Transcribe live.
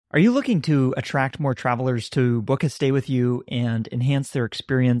Are you looking to attract more travelers to book a stay with you and enhance their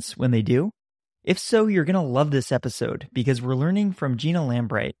experience when they do? If so, you're going to love this episode because we're learning from Gina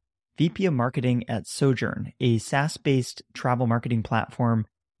Lambright, VP of Marketing at Sojern, a SaaS-based travel marketing platform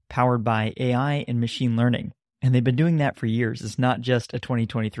powered by AI and machine learning. And they've been doing that for years. It's not just a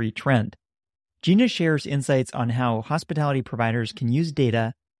 2023 trend. Gina shares insights on how hospitality providers can use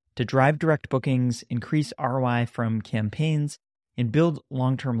data to drive direct bookings, increase ROI from campaigns, and build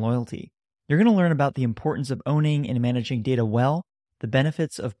long-term loyalty. You're going to learn about the importance of owning and managing data well, the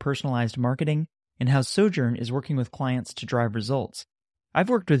benefits of personalized marketing, and how Sojern is working with clients to drive results. I've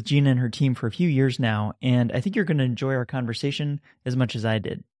worked with Gina and her team for a few years now, and I think you're going to enjoy our conversation as much as I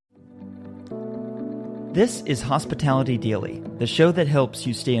did. This is Hospitality Daily, the show that helps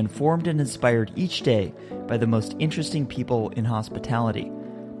you stay informed and inspired each day by the most interesting people in hospitality.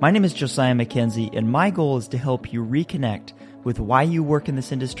 My name is Josiah Mackenzie, and my goal is to help you reconnect with why you work in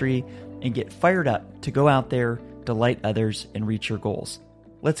this industry and get fired up to go out there, delight others, and reach your goals.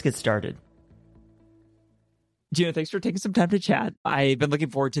 Let's get started. Gina, thanks for taking some time to chat. I've been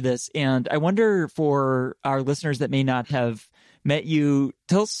looking forward to this, and I wonder for our listeners that may not have met you,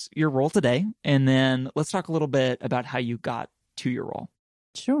 tell us your role today, and then let's talk a little bit about how you got to your role.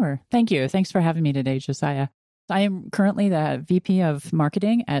 Sure. Thank you. Thanks for having me today, Josiah. I am currently the VP of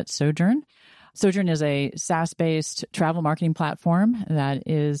Marketing at Sojern. Sojern is a SaaS-based travel marketing platform that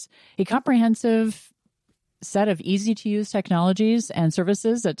is a comprehensive set of easy-to-use technologies and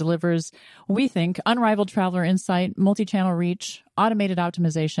services that delivers, we think, unrivaled traveler insight, multi-channel reach, automated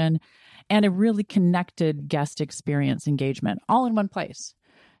optimization, and a really connected guest experience engagement, all in one place.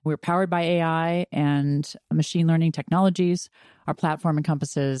 We're powered by AI and machine learning technologies. Our platform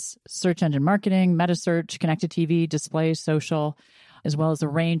encompasses search engine marketing, meta search, connected TV, display, social, as well as a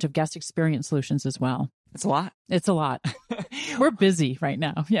range of guest experience solutions as well. It's a lot. It's a lot. We're busy right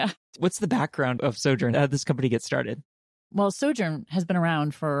now. Yeah. What's the background of Sojern? How did this company get started? Well, Sojern has been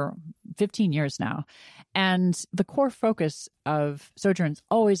around for 15 years now. And the core focus of Sojern is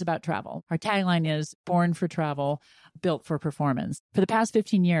always about travel. Our tagline is born for travel, built for performance. For the past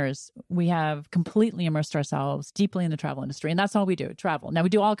 15 years, we have completely immersed ourselves deeply in the travel industry. And that's all we do, travel. Now, we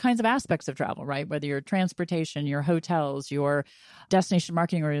do all kinds of aspects of travel, right? Whether you're transportation, your hotels, your destination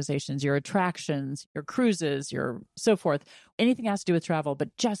marketing organizations, your attractions, your cruises, your so forth. Anything has to do with travel,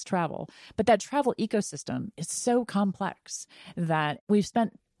 but just travel. But that travel ecosystem is so complex that we've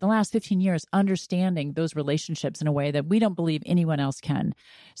spent the last 15 years understanding those relationships in a way that we don't believe anyone else can.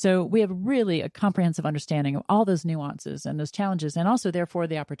 So we have really a comprehensive understanding of all those nuances and those challenges, and also, therefore,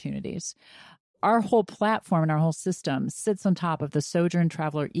 the opportunities. Our whole platform and our whole system sits on top of the Sojern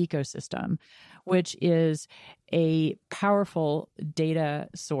Traveler ecosystem, which is a powerful data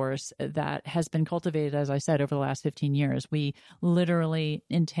source that has been cultivated, as I said, over the last 15 years. We literally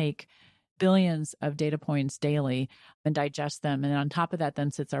intake billions of data points daily and digest them. And on top of that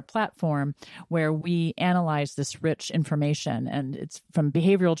then sits our platform where we analyze this rich information, and it's from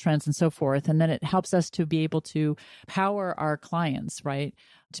behavioral trends and so forth. And then it helps us to be able to power our clients, right,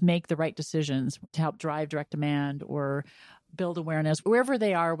 to make the right decisions, to help drive direct demand or build awareness. Wherever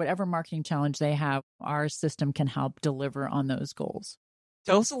they are, whatever marketing challenge they have, our system can help deliver on those goals.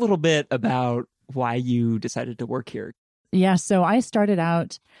 Tell us a little bit about why you decided to work here. Yeah, so I started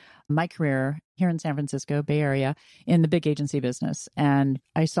out my career here in San Francisco, Bay Area, in the big agency business. And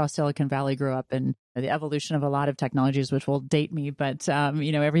I saw Silicon Valley grow up in the evolution of a lot of technologies, which will date me, but,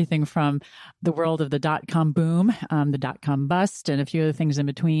 everything from the world of the dot-com boom, the dot-com bust, and a few other things in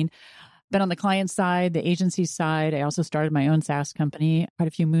between. But on the client side, the agency side, I also started my own SaaS company quite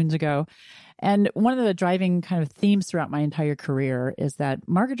a few moons ago. And one of the driving kind of themes throughout my entire career is that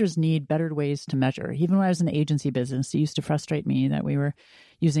marketers need better ways to measure. Even when I was in the agency business, it used to frustrate me that we were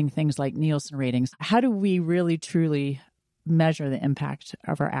using things like Nielsen ratings. How do we really, truly measure the impact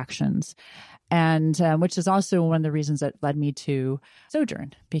of our actions? And which is also one of the reasons that led me to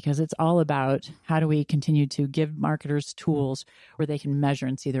Sojern, because it's all about how do we continue to give marketers tools where they can measure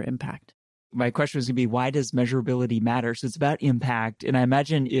and see their impact. My question was going to be, why does measurability matter? So it's about impact. And I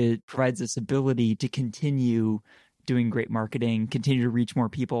imagine it provides this ability to continue doing great marketing, continue to reach more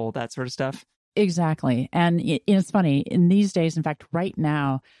people, that sort of stuff. Exactly. And it's funny, in these days, in fact, right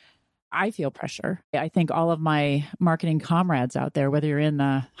now, I feel pressure. I think all of my marketing comrades out there, whether you're in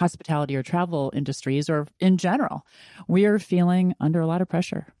the hospitality or travel industries or in general, we are feeling under a lot of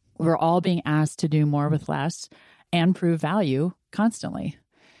pressure. We're all being asked to do more with less and prove value constantly.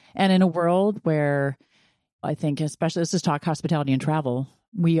 And in a world where I think, especially, let's just talk hospitality and travel,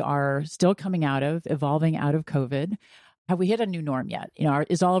 we are still evolving out of COVID. Have we hit a new norm yet?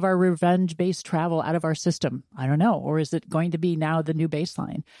 Is all of our revenge-based travel out of our system? I don't know. Or is it going to be now the new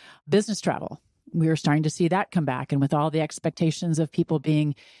baseline? Business travel, we are starting to see that come back. And with all the expectations of people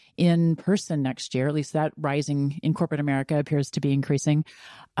being in person next year, at least that rising in corporate America appears to be increasing.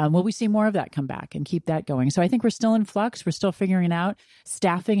 Will we see more of that come back and keep that going? So I think we're still in flux. We're still figuring it out.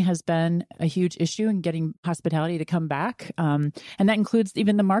 Staffing has been a huge issue in getting hospitality to come back. And that includes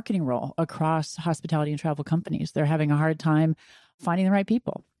even the marketing role across hospitality and travel companies. They're having a hard time finding the right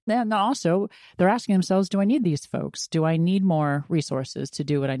people. And also, they're asking themselves, do I need these folks? Do I need more resources to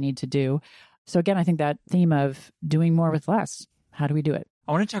do what I need to do? So again, I think that theme of doing more with less, how do we do it?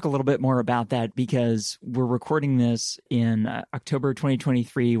 I want to talk a little bit more about that because we're recording this in October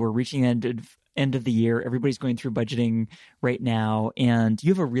 2023. We're reaching the end of the year. Everybody's going through budgeting right now. And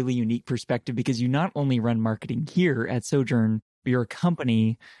you have a really unique perspective because you not only run marketing here at Sojern, but you're a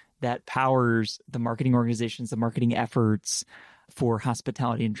company that powers the marketing organizations, the marketing efforts for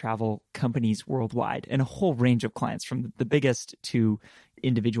hospitality and travel companies worldwide and a whole range of clients from the biggest to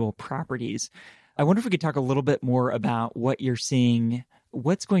individual properties. I wonder if we could talk a little bit more about what you're seeing,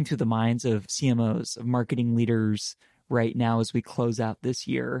 what's going through the minds of CMOs, of marketing leaders right now as we close out this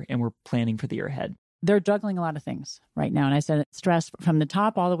year and we're planning for the year ahead. They're juggling a lot of things right now. And I said stress from the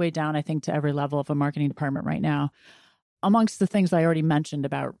top all the way down, I think, to every level of a marketing department right now. Amongst the things I already mentioned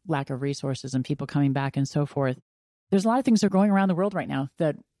about lack of resources and people coming back and so forth, there's a lot of things that are going around the world right now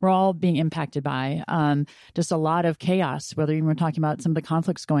that we're all being impacted by. Just a lot of chaos, whether even we're talking about some of the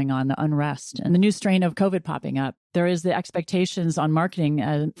conflicts going on, the unrest, and the new strain of COVID popping up. There is the expectations on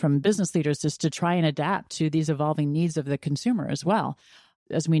marketing from business leaders just to try and adapt to these evolving needs of the consumer as well.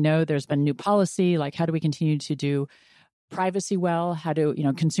 As we know, there's been new policy, like how do we continue to do privacy well? How do,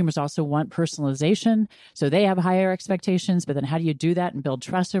 consumers also want personalization? So they have higher expectations, but then how do you do that and build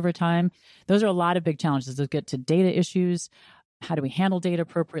trust over time? Those are a lot of big challenges. Those get to data issues. How do we handle data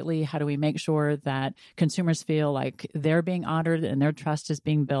appropriately? How do we make sure that consumers feel like they're being honored and their trust is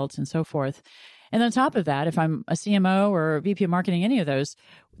being built and so forth? And on top of that, if I'm a CMO or a VP of marketing, any of those,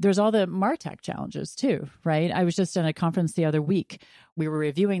 there's all the MarTech challenges too, right? I was just at a conference the other week. We were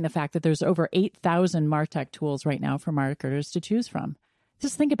reviewing the fact that there's over 8,000 MarTech tools right now for marketers to choose from.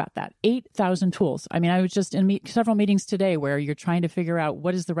 Just think about that, 8,000 tools. I mean, I was just in several meetings today where you're trying to figure out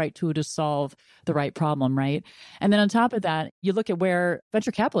what is the right tool to solve the right problem, right? And then on top of that, you look at where venture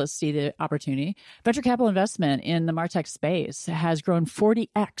capitalists see the opportunity. Venture capital investment in the MarTech space has grown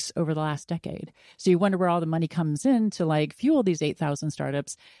 40x over the last decade. So you wonder where all the money comes in to fuel these 8,000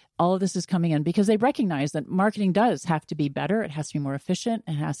 startups. All of this is coming in because they recognize that marketing does have to be better. It has to be more efficient.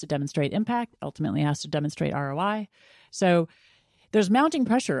 It has to demonstrate impact. Ultimately, it has to demonstrate ROI. So there's mounting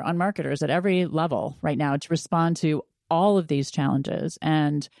pressure on marketers at every level right now to respond to all of these challenges.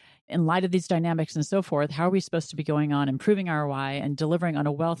 And in light of these dynamics and so forth, how are we supposed to be going on improving ROI and delivering on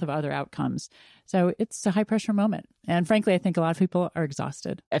a wealth of other outcomes? So it's a high pressure moment. And frankly, I think a lot of people are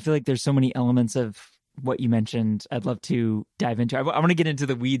exhausted. I feel like there's so many elements of what you mentioned I'd love to dive into. I want to get into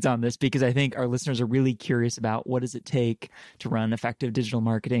the weeds on this because I think our listeners are really curious about what does it take to run effective digital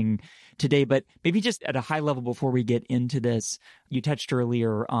marketing today. But maybe just at a high level before we get into this, you touched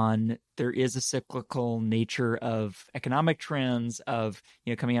earlier on there is a cyclical nature of economic trends of,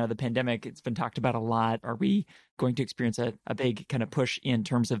 coming out of the pandemic. It's been talked about a lot. Are we going to experience a big kind of push in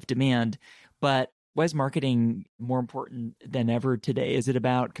terms of demand? But why is marketing more important than ever today? Is it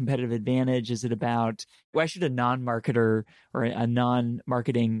about competitive advantage? Is it about why should a non-marketer or a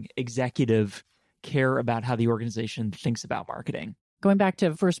non-marketing executive care about how the organization thinks about marketing? Going back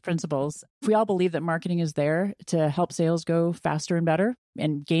to first principles, if we all believe that marketing is there to help sales go faster and better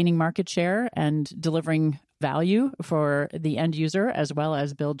and gaining market share and delivering value for the end user, as well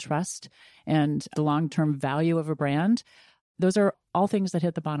as build trust and the long-term value of a brand, those are all things that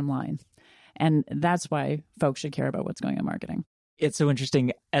hit the bottom line. And that's why folks should care about what's going on in marketing. It's so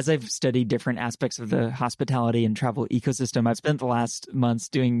interesting. As I've studied different aspects of the hospitality and travel ecosystem, I've spent the last months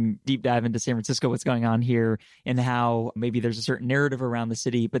doing deep dive into San Francisco, what's going on here and how maybe there's a certain narrative around the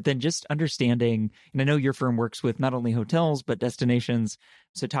city, but then just understanding, and I know your firm works with not only hotels, but destinations.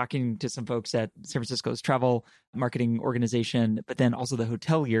 So talking to some folks at San Francisco's travel marketing organization, but then also the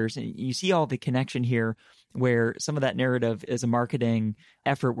hoteliers, and you see all the connection here where some of that narrative is a marketing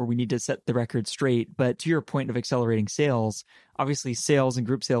effort where we need to set the record straight. But to your point of accelerating sales, obviously sales and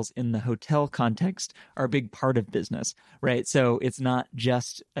group sales in the hotel context are a big part of business, right? So it's not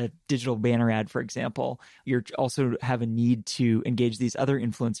just a digital banner ad, for example. You also have a need to engage these other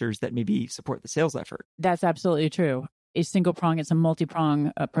influencers that maybe support the sales effort. That's absolutely true. A single prong, it's a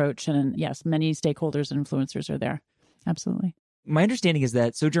multi-prong approach. And yes, many stakeholders and influencers are there. Absolutely. My understanding is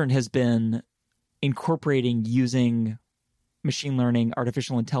that Sojern has been incorporating using machine learning,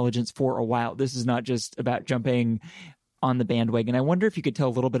 artificial intelligence for a while. This is not just about jumping on the bandwagon. I wonder if you could tell a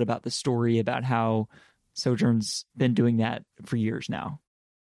little bit about the story about how Sojern's been doing that for years now.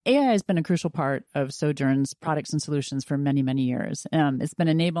 AI has been a crucial part of Sojern's products and solutions for many, many years. It's been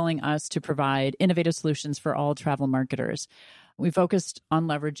enabling us to provide innovative solutions for all travel marketers. We focused on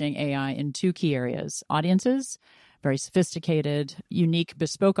leveraging AI in two key areas: audiences, very sophisticated, unique,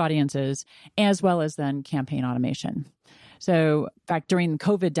 bespoke audiences, as well as then campaign automation. So, in fact, during the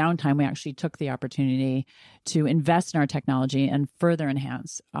COVID downtime, we actually took the opportunity to invest in our technology and further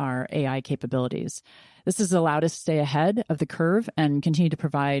enhance our AI capabilities. This has allowed us to stay ahead of the curve and continue to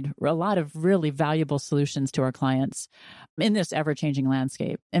provide a lot of really valuable solutions to our clients in this ever-changing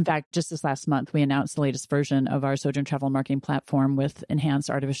landscape. In fact, just this last month, we announced the latest version of our Sojern travel marketing platform with enhanced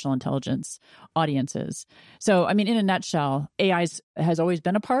artificial intelligence audiences. So, I mean, in a nutshell, AI has always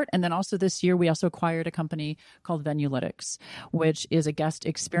been a part. And then also this year, we also acquired a company called Venuelytics, which is a guest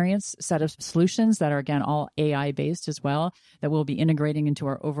experience set of solutions that are, again, all AI-based as well, that we'll be integrating into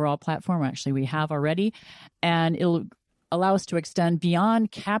our overall platform. Actually, we have already. And it'll allow us to extend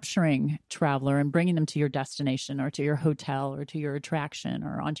beyond capturing traveler and bringing them to your destination or to your hotel or to your attraction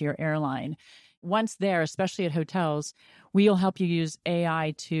or onto your airline. Once there, especially at hotels, we'll help you use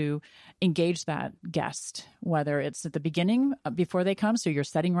AI to engage that guest, whether it's at the beginning before they come, so you're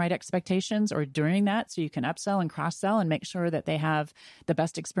setting right expectations, or during that, so you can upsell and cross-sell and make sure that they have the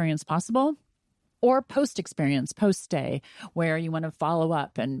best experience possible. Or post-experience, post-stay, where you want to follow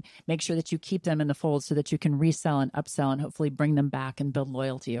up and make sure that you keep them in the fold so that you can resell and upsell and hopefully bring them back and build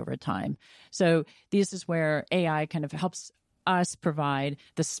loyalty over time. So this is where AI kind of helps us provide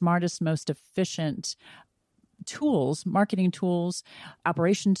the smartest, most efficient tools, marketing tools,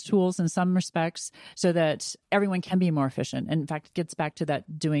 operations tools in some respects, so that everyone can be more efficient. And in fact, it gets back to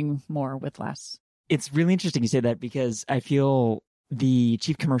that doing more with less. It's really interesting you say that, because I feel the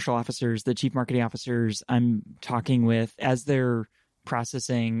chief commercial officers, the chief marketing officers I'm talking with, as they're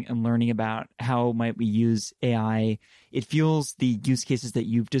processing and learning about how might we use AI, it feels the use cases that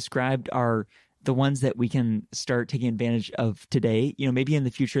you've described are the ones that we can start taking advantage of today. You know, maybe in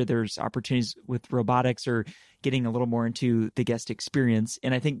the future there's opportunities with robotics or getting a little more into the guest experience.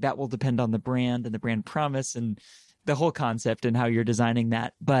 And I think that will depend on the brand and the brand promise and the whole concept and how you're designing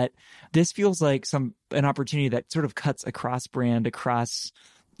that. But this feels like an opportunity that sort of cuts across brand, across,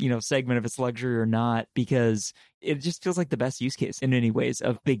 segment of its luxury or not, because it just feels like the best use case in many ways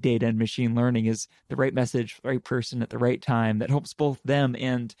of big data and machine learning is the right message, the right person at the right time that helps both them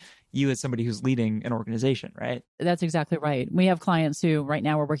and you as somebody who's leading an organization, right? That's exactly right. We have clients who right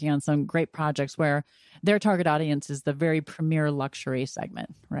now we're working on some great projects where their target audience is the very premier luxury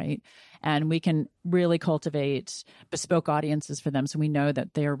segment, right? And we can really cultivate bespoke audiences for them so we know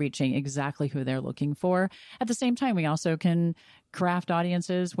that they're reaching exactly who they're looking for. At the same time, we also can craft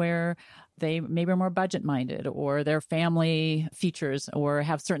audiences where they maybe are more budget-minded, or their family features, or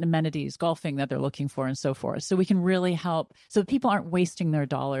have certain amenities, golfing that they're looking for, and so forth. So we can really help so people aren't wasting their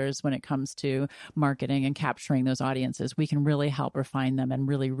dollars when it comes to marketing and capturing those audiences. We can really help refine them and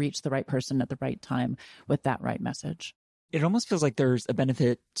really reach the right person at the right time with that right message. It almost feels like there's a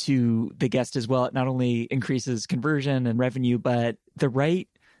benefit to the guest as well. It not only increases conversion and revenue, but the right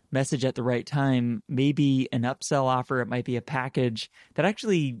message at the right time, maybe an upsell offer, it might be a package that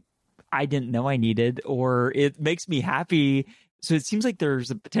actually I didn't know I needed, or it makes me happy. So it seems like there's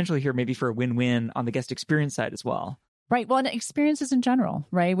a potential here maybe for a win-win on the guest experience side as well. Right. Well, and experiences in general,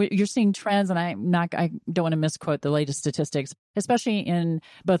 right? You're seeing trends, and I don't want to misquote the latest statistics, especially in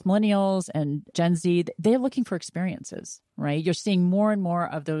both millennials and Gen Z. They're looking for experiences, right? You're seeing more and more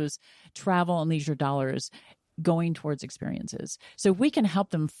of those travel and leisure dollars going towards experiences. So if we can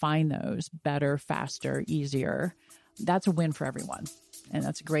help them find those better, faster, easier, that's a win for everyone. And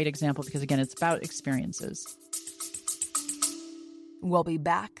that's a great example because, again, it's about experiences. We'll be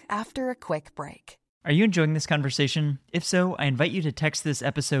back after a quick break. Are you enjoying this conversation? If so, I invite you to text this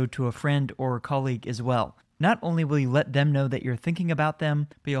episode to a friend or colleague as well. Not only will you let them know that you're thinking about them,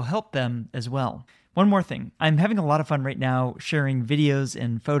 but you'll help them as well. One more thing, I'm having a lot of fun right now sharing videos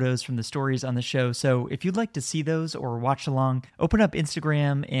and photos from the stories on the show, so if you'd like to see those or watch along, open up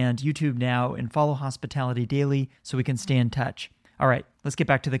Instagram and YouTube now and follow Hospitality Daily so we can stay in touch. All right, let's get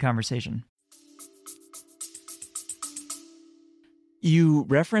back to the conversation. You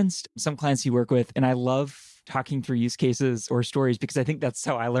referenced some clients you work with, and I love talking through use cases or stories because I think that's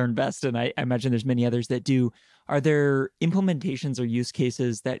how I learn best, and I imagine there's many others that do. Are there implementations or use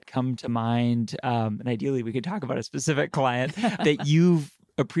cases that come to mind, and ideally we could talk about a specific client that you've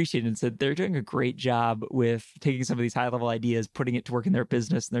appreciated and said they're doing a great job with taking some of these high-level ideas, putting it to work in their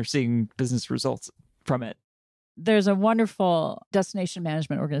business, and they're seeing business results from it? There's a wonderful destination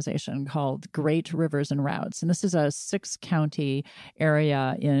management organization called Great Rivers and Routes. And this is a 6-county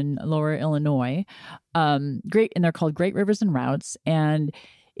area in lower Illinois. And they're called Great Rivers and Routes. And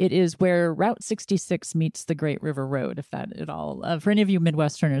it is where Route 66 meets the Great River Road, if that at all, for any of you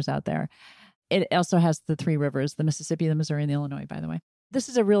Midwesterners out there. It also has the 3 rivers, the Mississippi, the Missouri, and the Illinois, by the way. This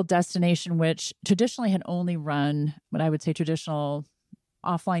is a real destination which traditionally had only run what I would say traditional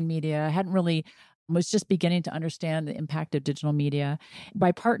offline media, was just beginning to understand the impact of digital media.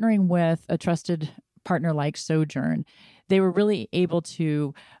 By partnering with a trusted partner like Sojern, they were really able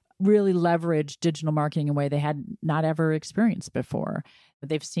to really leverage digital marketing in a way they had not ever experienced before.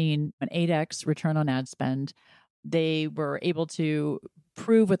 They've seen an 8x return on ad spend. They were able to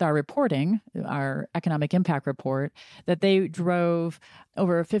prove with our reporting, our economic impact report, that they drove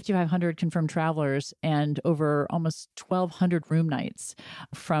over 5,500 confirmed travelers and over almost 1,200 room nights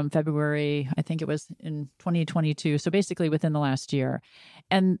from February, I think it was in 2022. So basically within the last year.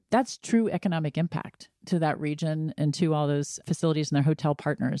 And that's true economic impact to that region and to all those facilities and their hotel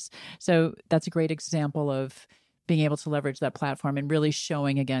partners. So that's a great example of being able to leverage that platform and really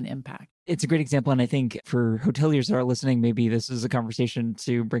showing, again, impact. It's a great example. And I think for hoteliers that are listening, maybe this is a conversation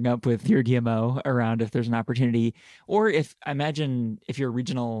to bring up with your DMO around if there's an opportunity. Or if you're a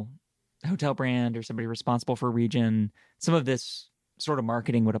regional hotel brand or somebody responsible for a region, some of this sort of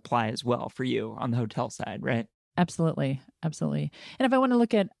marketing would apply as well for you on the hotel side, right? Absolutely. Absolutely. And if I want to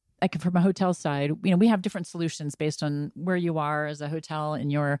look at from a hotel side, we have different solutions based on where you are as a hotel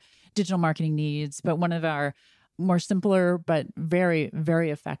and your digital marketing needs. But one of our more simpler but very, very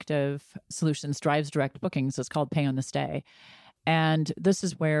effective solutions drives direct bookings. It's called Pay on the Stay. And this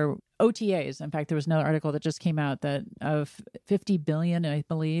is where OTAs, in fact, there was another article that just came out that of 50 billion, I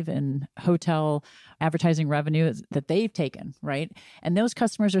believe, in hotel advertising revenue that they've taken, right? And those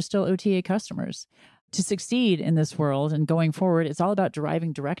customers are still OTA customers. To succeed in this world and going forward, it's all about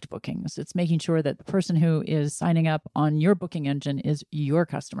driving direct bookings. It's making sure that the person who is signing up on your booking engine is your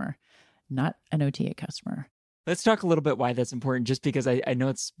customer, not an OTA customer. Let's talk a little bit why that's important, just because I know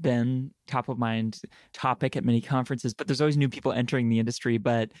it's been top of mind topic at many conferences, but there's always new people entering the industry.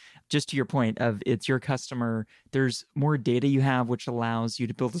 But just to your point of it's your customer, there's more data you have, which allows you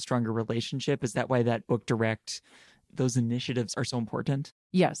to build a stronger relationship. Is that why that book direct, those initiatives are so important?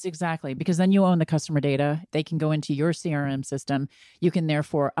 Yes, exactly. Because then you own the customer data. They can go into your CRM system. You can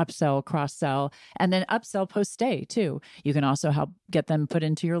therefore upsell, cross-sell, and then upsell post-stay too. You can also help get them put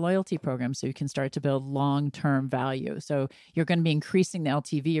into your loyalty program so you can start to build long-term value. So you're going to be increasing the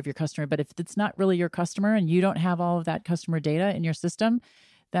LTV of your customer. But if it's not really your customer and you don't have all of that customer data in your system,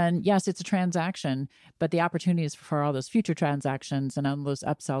 then yes, it's a transaction, but the opportunity is for all those future transactions and all those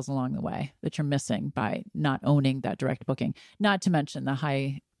upsells along the way that you're missing by not owning that direct booking, not to mention the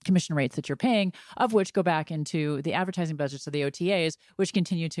high commission rates that you're paying, of which go back into the advertising budgets of the OTAs, which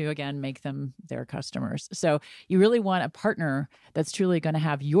continue to, again, make them their customers. So you really want a partner that's truly going to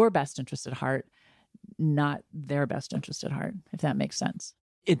have your best interest at heart, not their best interest at heart, if that makes sense.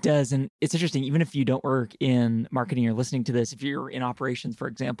 It does. And it's interesting, even if you don't work in marketing or listening to this, if you're in operations, for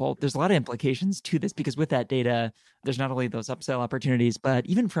example, there's a lot of implications to this because with that data, there's not only those upsell opportunities, but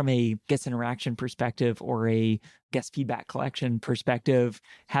even from a guest interaction perspective or a guest feedback collection perspective,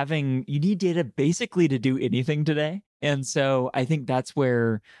 you need data basically to do anything today. And so I think that's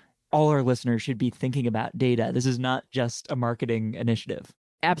where all our listeners should be thinking about data. This is not just a marketing initiative.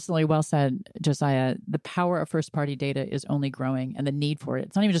 Absolutely well said, Josiah. The power of first-party data is only growing and the need for it.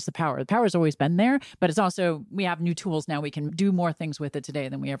 It's not even just the power. The power has always been there, but it's also, we have new tools now. We can do more things with it today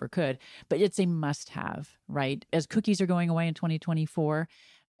than we ever could. But it's a must-have, right? As cookies are going away in 2024,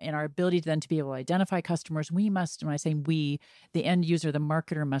 and our ability then to be able to identify customers, we must, when I say we, the end user, the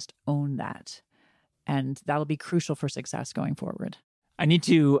marketer must own that. And that'll be crucial for success going forward. I need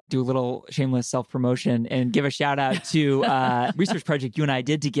to do a little shameless self-promotion and give a shout out to a research project you and I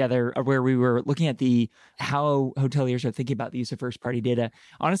did together where we were looking at how hoteliers are thinking about the use of first-party data.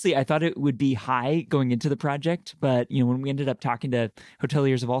 Honestly, I thought it would be high going into the project, but when we ended up talking to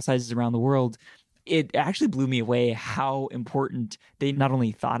hoteliers of all sizes around the world, it actually blew me away how important they not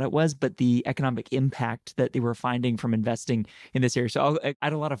only thought it was, but the economic impact that they were finding from investing in this area. So I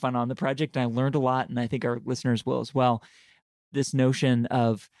had a lot of fun on the project and I learned a lot, and I think our listeners will as well. This notion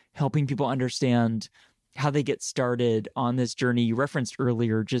of helping people understand how they get started on this journey. You referenced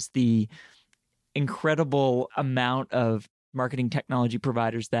earlier just the incredible amount of marketing technology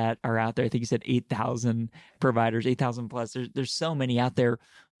providers that are out there. I think you said 8,000 providers, 8,000 plus. There's so many out there.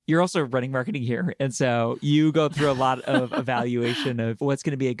 You're also running marketing here. And so you go through a lot of evaluation of what's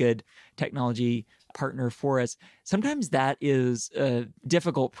going to be a good technology partner for us. Sometimes that is a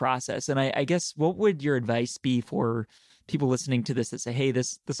difficult process. And I guess what would your advice be for people listening to this that say, hey,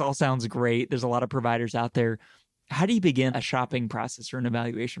 this all sounds great. There's a lot of providers out there. How do you begin a shopping process or an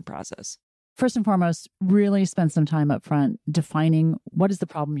evaluation process? First and foremost, really spend some time up front defining what is the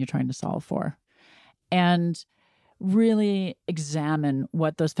problem you're trying to solve for. And really examine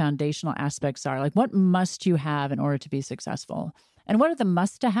what those foundational aspects are. Like, what must you have in order to be successful? And what are the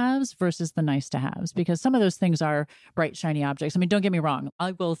must-to-haves versus the nice-to-haves? Because some of those things are bright, shiny objects. I mean, don't get me wrong.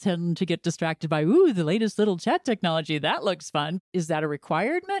 I will tend to get distracted by, the latest little chat technology. That looks fun. Is that a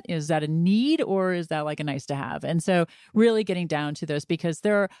requirement? Is that a need? Or is that like a nice-to-have? And so really getting down to those, because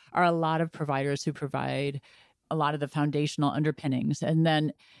there are a lot of providers who provide a lot of the foundational underpinnings. And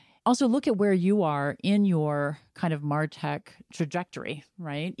then also look at where you are in your kind of MarTech trajectory,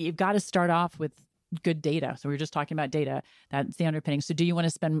 right? You've got to start off with good data. So we were just talking about data. That's the underpinning. So do you want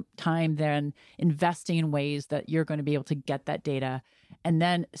to spend time then investing in ways that you're going to be able to get that data, and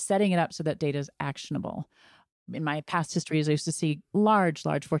then setting it up so that data is actionable? In my past histories, I used to see large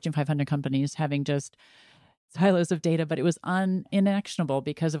Fortune 500 companies having just silos of data, but it was inactionable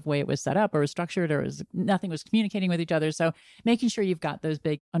because of the way it was set up or was structured, or nothing was communicating with each other. So making sure you've got those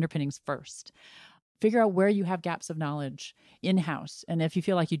big underpinnings first. Figure out where you have gaps of knowledge in-house. And if you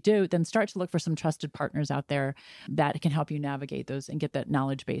feel like you do, then start to look for some trusted partners out there that can help you navigate those and get that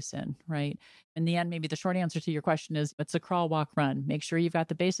knowledge base in, right? In the end, maybe the short answer to your question is it's a crawl, walk, run. Make sure you've got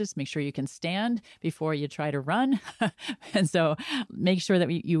the basis. Make sure you can stand before you try to run. And so make sure that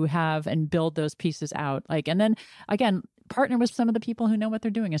you have and build those pieces out. And then again, partner with some of the people who know what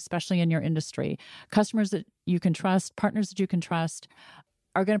they're doing, especially in your industry. Customers that you can trust, partners that you can trust,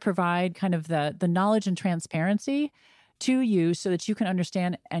 are going to provide kind of the knowledge and transparency to you so that you can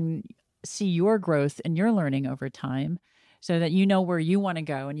understand and see your growth and your learning over time, so that you know where you want to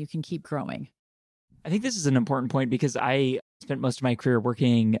go and you can keep growing. I think this is an important point, because I spent most of my career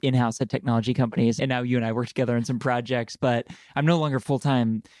working in-house at technology companies, and now you and I work together on some projects, but I'm no longer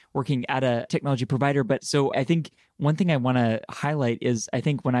full-time working at a technology provider. But so I think one thing I want to highlight is, I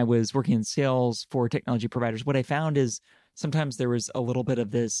think when I was working in sales for technology providers, what I found is sometimes there was a little bit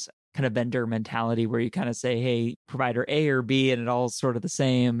of this kind of vendor mentality where you kind of say, hey, provider A or B, and it all's sort of the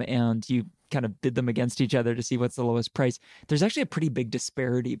same, and you kind of bid them against each other to see what's the lowest price. There's actually a pretty big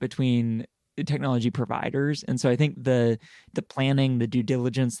disparity between technology providers. And so I think the planning, the due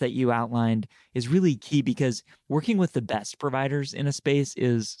diligence that you outlined is really key, because working with the best providers in a space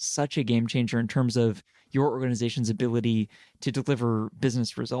is such a game changer in terms of your organization's ability to deliver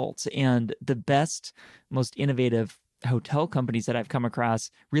business results. And the best, most innovative hotel companies that I've come across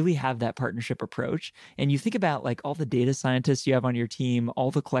really have that partnership approach. And you think about all the data scientists you have on your team,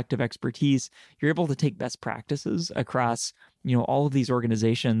 all the collective expertise, you're able to take best practices across, all of these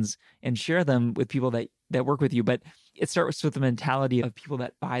organizations and share them with people that work with you. But it starts with the mentality of people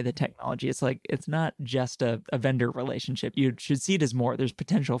that buy the technology. It's not just a vendor relationship. You should see it as more. There's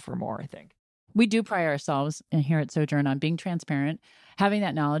potential for more, I think. We do pride ourselves here at Sojern on being transparent, having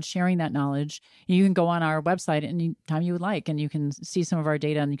that knowledge, sharing that knowledge. You can go on our website anytime you would like, and you can see some of our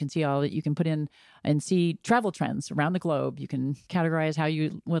data, and you can see all that you can put in and see travel trends around the globe. You can categorize how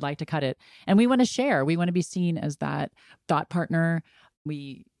you would like to cut it. And we want to share. We want to be seen as that thought partner.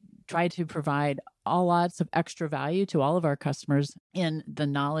 We try to provide lots of extra value to all of our customers in the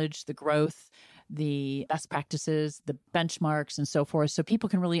knowledge, the growth, the best practices, the benchmarks, and so forth, so people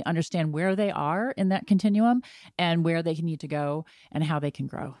can really understand where they are in that continuum and where they need to go and how they can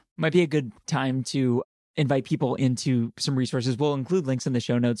grow. Might be a good time to invite people into some resources. We'll include links in the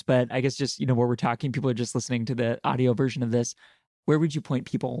show notes, but I guess just, where we're talking, people are just listening to the audio version of this. Where would you point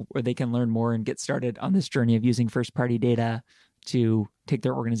people where they can learn more and get started on this journey of using first-party data to take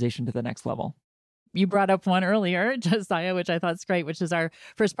their organization to the next level? You brought up one earlier, Josiah, which I thought is great, which is our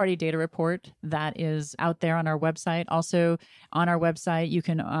first-party data report that is out there on our website. Also on our website, you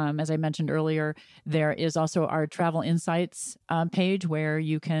can, as I mentioned earlier, there is also our travel insights page where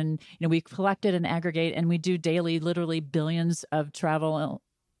you can, we collected and aggregate, and we do daily, literally billions of travel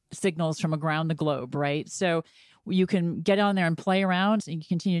signals from around the globe, right? So you can get on there and play around, and you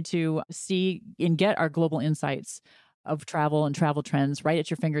continue to see and get our global insights of travel and travel trends right at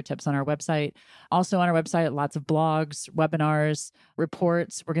your fingertips on our website. Also on our website, lots of blogs, webinars,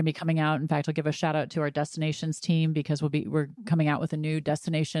 reports. We're going to be coming out. In fact, I'll give a shout out to our destinations team, because we're coming out with a new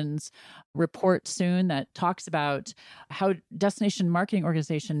destinations report soon that talks about how destination marketing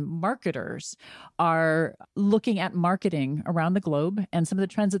organization marketers are looking at marketing around the globe and some of the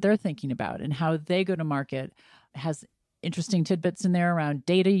trends that they're thinking about, and how they go to market has interesting tidbits in there around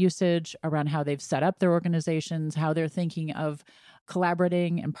data usage, around how they've set up their organizations, how they're thinking of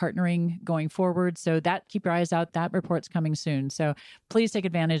collaborating and partnering going forward. So that, keep your eyes out. That report's coming soon. So please take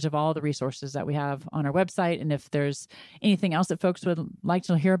advantage of all the resources that we have on our website. And if there's anything else that folks would like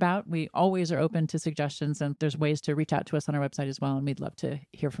to hear about, we always are open to suggestions, and there's ways to reach out to us on our website as well. And we'd love to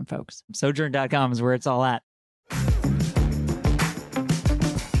hear from folks. Sojern.com is where it's all at.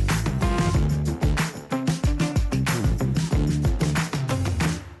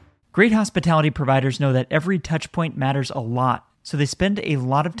 Great hospitality providers know that every touch point matters a lot, so they spend a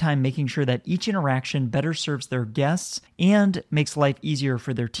lot of time making sure that each interaction better serves their guests and makes life easier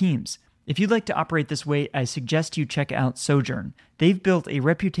for their teams. If you'd like to operate this way, I suggest you check out Sojern. They've built a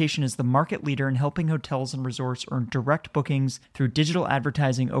reputation as the market leader in helping hotels and resorts earn direct bookings through digital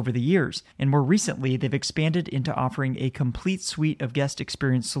advertising over the years, and more recently, they've expanded into offering a complete suite of guest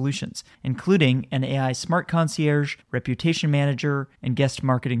experience solutions, including an AI smart concierge, reputation manager, and guest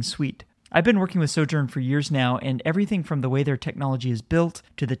marketing suite. I've been working with Sojern for years now, and everything from the way their technology is built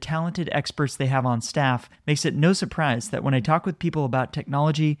to the talented experts they have on staff makes it no surprise that when I talk with people about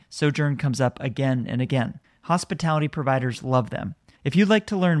technology, Sojern comes up again and again. Hospitality providers love them. If you'd like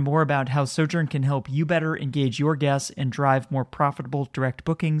to learn more about how Sojern can help you better engage your guests and drive more profitable direct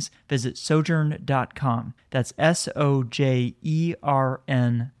bookings, visit Sojern.com. That's Sojern.com.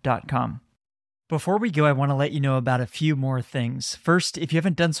 Before we go, I want to let you know about a few more things. First, if you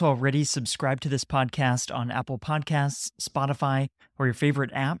haven't done so already, subscribe to this podcast on Apple Podcasts, Spotify, or your favorite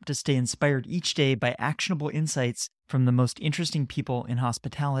app to stay inspired each day by actionable insights from the most interesting people in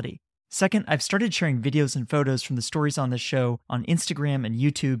hospitality. Second, I've started sharing videos and photos from the stories on this show on Instagram and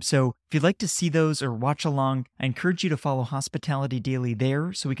YouTube, so if you'd like to see those or watch along, I encourage you to follow Hospitality Daily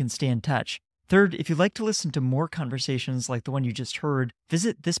there so we can stay in touch. Third, if you'd like to listen to more conversations like the one you just heard,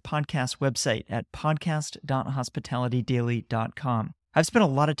 visit this podcast website at podcast.hospitalitydaily.com. I've spent a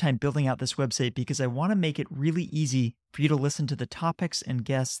lot of time building out this website because I want to make it really easy for you to listen to the topics and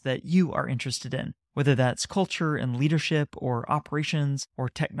guests that you are interested in, whether that's culture and leadership or operations or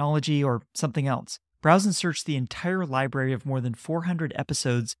technology or something else. Browse and search the entire library of more than 400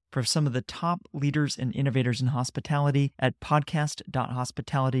 episodes for some of the top leaders and innovators in hospitality at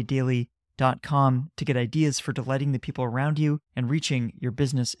podcast.hospitalitydaily.com to get ideas for delighting the people around you and reaching your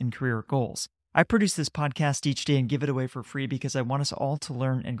business and career goals. I produce this podcast each day and give it away for free because I want us all to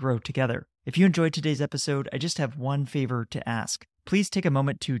learn and grow together. If you enjoyed today's episode, I just have one favor to ask. Please take a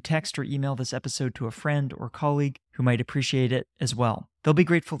moment to text or email this episode to a friend or colleague who might appreciate it as well. They'll be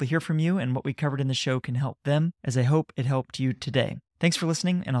grateful to hear from you, and what we covered in the show can help them, as I hope it helped you today. Thanks for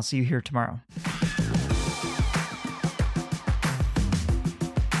listening, and I'll see you here tomorrow.